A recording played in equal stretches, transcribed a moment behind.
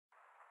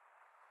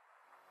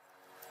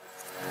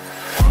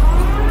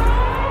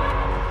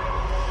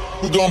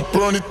We gon'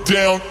 burn it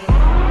down.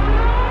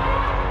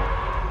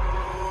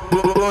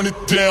 Burn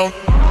it down.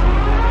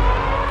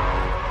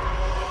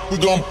 We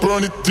gon'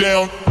 burn it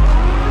down.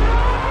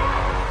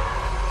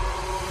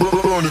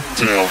 Burn it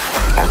down.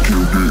 I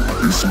killed it,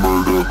 it's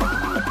murder.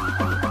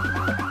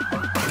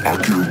 I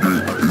killed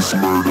it, it's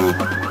murder.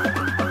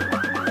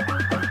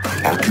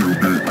 I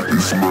killed it,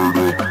 it's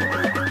murder.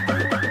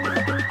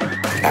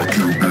 I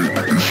killed it,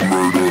 it's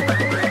murder.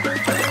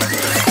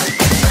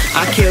 I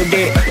killed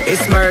it,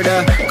 it's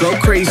murder, go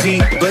crazy,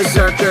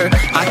 berserker.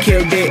 I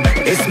killed it,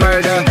 it's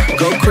murder,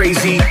 go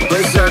crazy,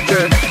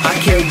 berserker. I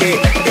killed it,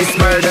 it's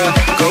murder,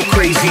 go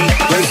crazy,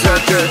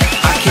 berserker.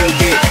 I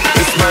killed it,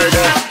 it's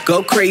murder,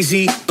 go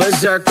crazy,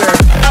 berserker.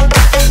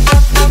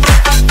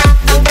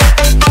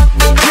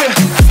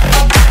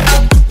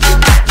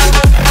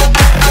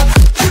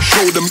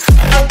 Show them.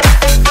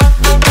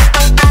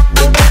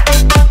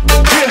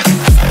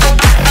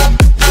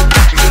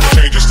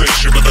 Change the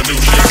station with a new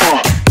shit.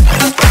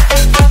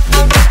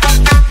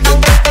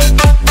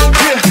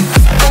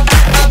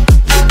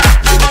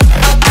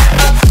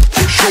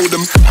 Show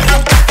them.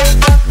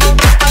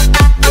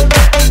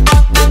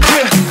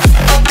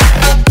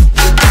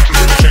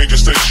 Change the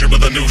station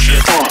with a new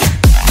shit.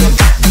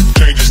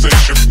 Change the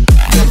station.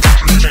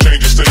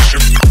 Change the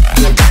station.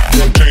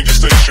 Change the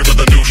station with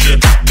a new shit.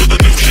 With a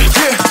new shit.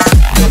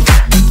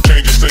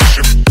 Change the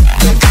station.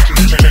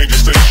 Change the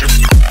station.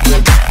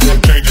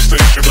 Change the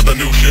station with a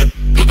new shit.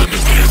 With a new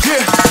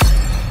shit.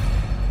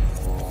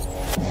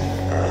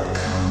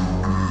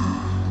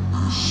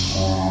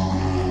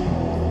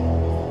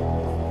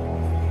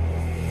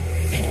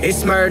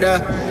 It's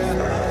murder.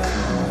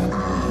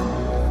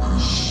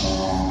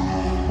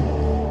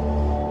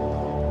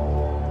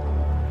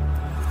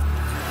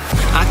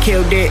 I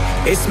killed it,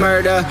 it's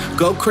murder,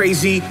 go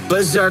crazy,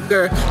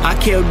 berserker. I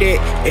killed it,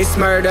 it's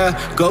murder,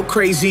 go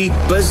crazy,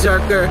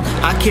 berserker.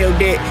 I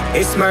killed it,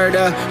 it's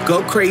murder,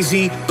 go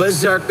crazy,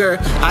 berserker.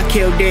 I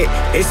killed it,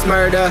 it's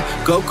murder,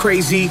 go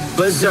crazy,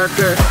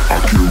 berserker. I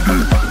killed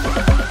it.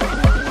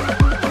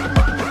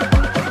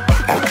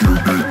 I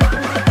killed it.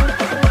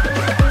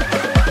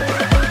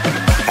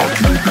 I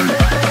killed it.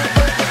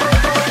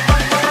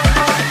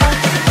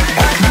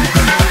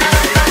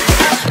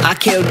 I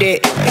killed it,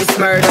 it's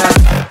murder.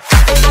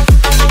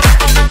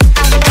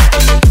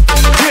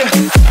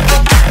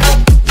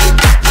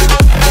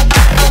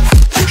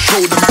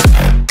 Show them.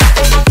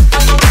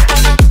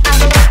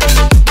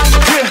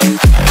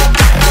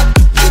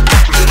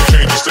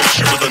 Change the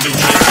station with a new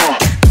shit.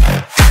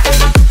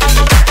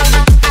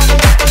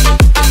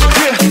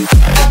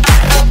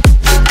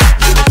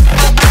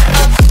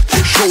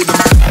 Show them.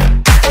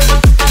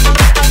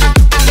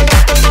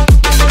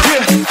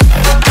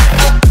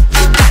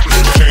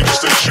 Change the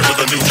station with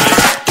a new shit.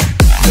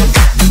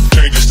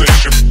 Change the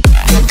station.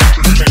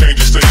 Change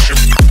the station.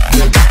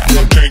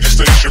 Change the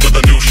station with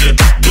a new shit.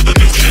 With a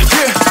new shit.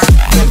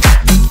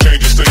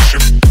 Change the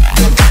station.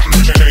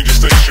 Change the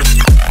station.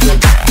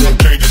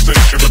 Change the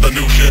station with a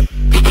new shit.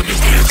 With a new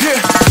shit.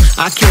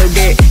 I killed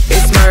it,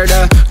 it's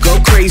murder, go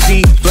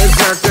crazy,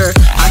 berserker.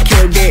 I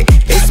killed it,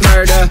 it's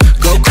murder,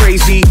 go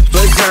crazy,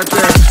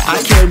 berserker.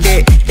 I killed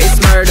it, it's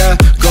murder,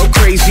 go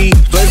crazy,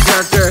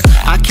 berserker.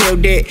 I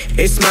killed it,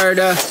 it's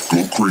murder.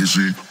 Go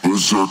crazy,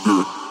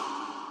 berserker.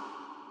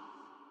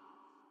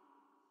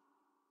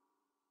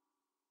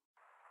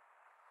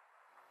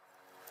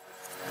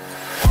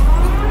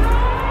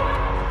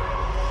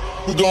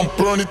 We gon'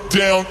 burn it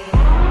down.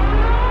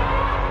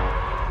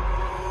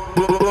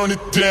 Burn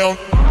it down.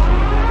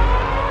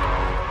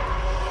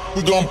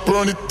 We gon'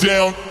 burn it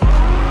down.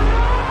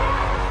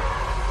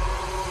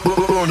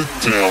 Burn it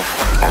down.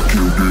 I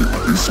killed it,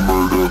 it's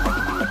murder.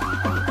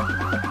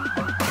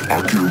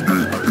 I killed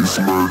it, it's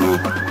murder.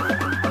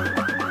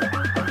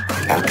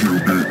 I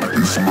killed it,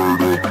 it's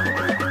murder.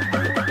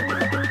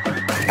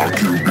 I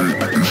killed it,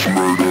 it's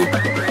murder.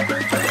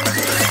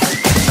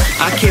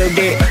 I killed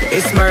it,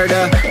 it's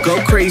murder, go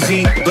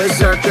crazy,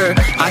 berserker.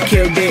 I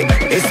killed it,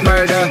 it's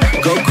murder,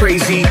 go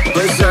crazy,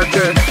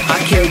 berserker. I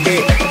killed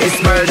it,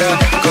 it's murder,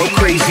 go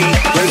crazy,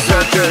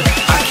 berserker.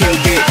 I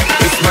killed it,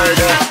 it's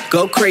murder,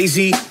 go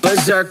crazy,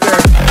 berserker.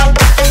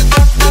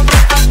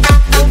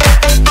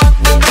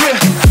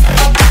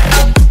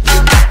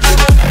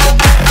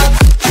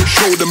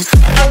 Show them.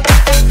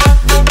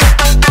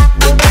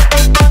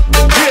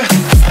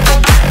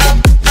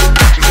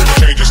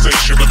 Change the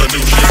station with a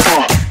new shit.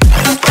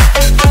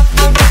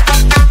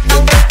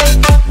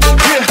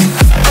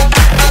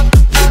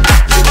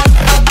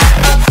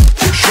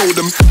 Show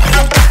them.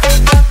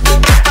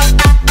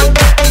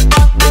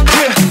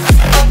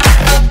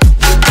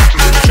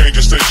 Change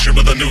the station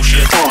with a new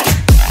shit.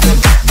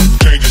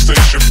 Change the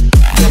station.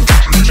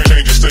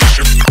 Change the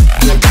station.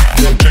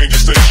 Change the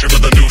station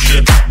with a new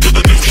shit. With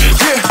a new shit.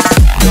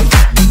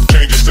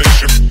 Change the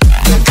station.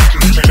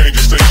 Change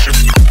the station.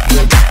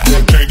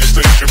 Change the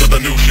station with a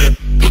new shit.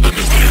 With a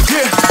new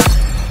shit.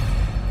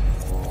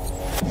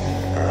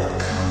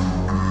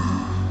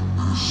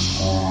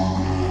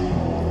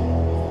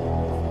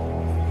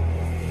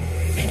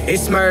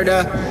 It's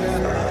murder.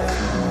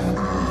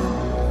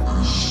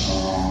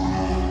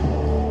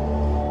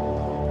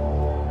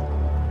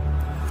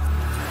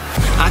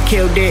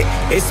 killed it,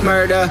 it's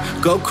murder,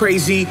 go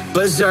crazy,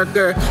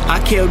 berserker.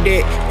 I killed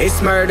it, it's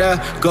murder,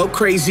 go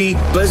crazy,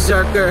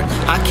 berserker.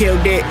 I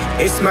killed it,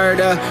 it's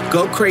murder,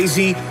 go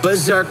crazy,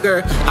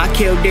 berserker. I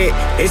killed it,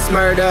 it's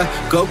murder,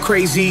 go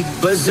crazy,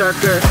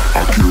 berserker.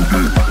 I killed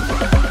it.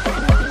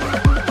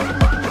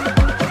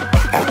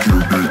 I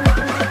killed it.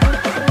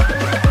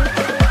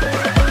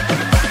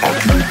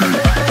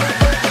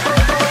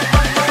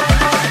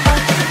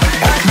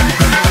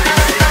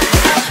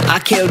 I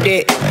killed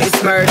it,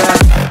 it's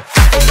murder.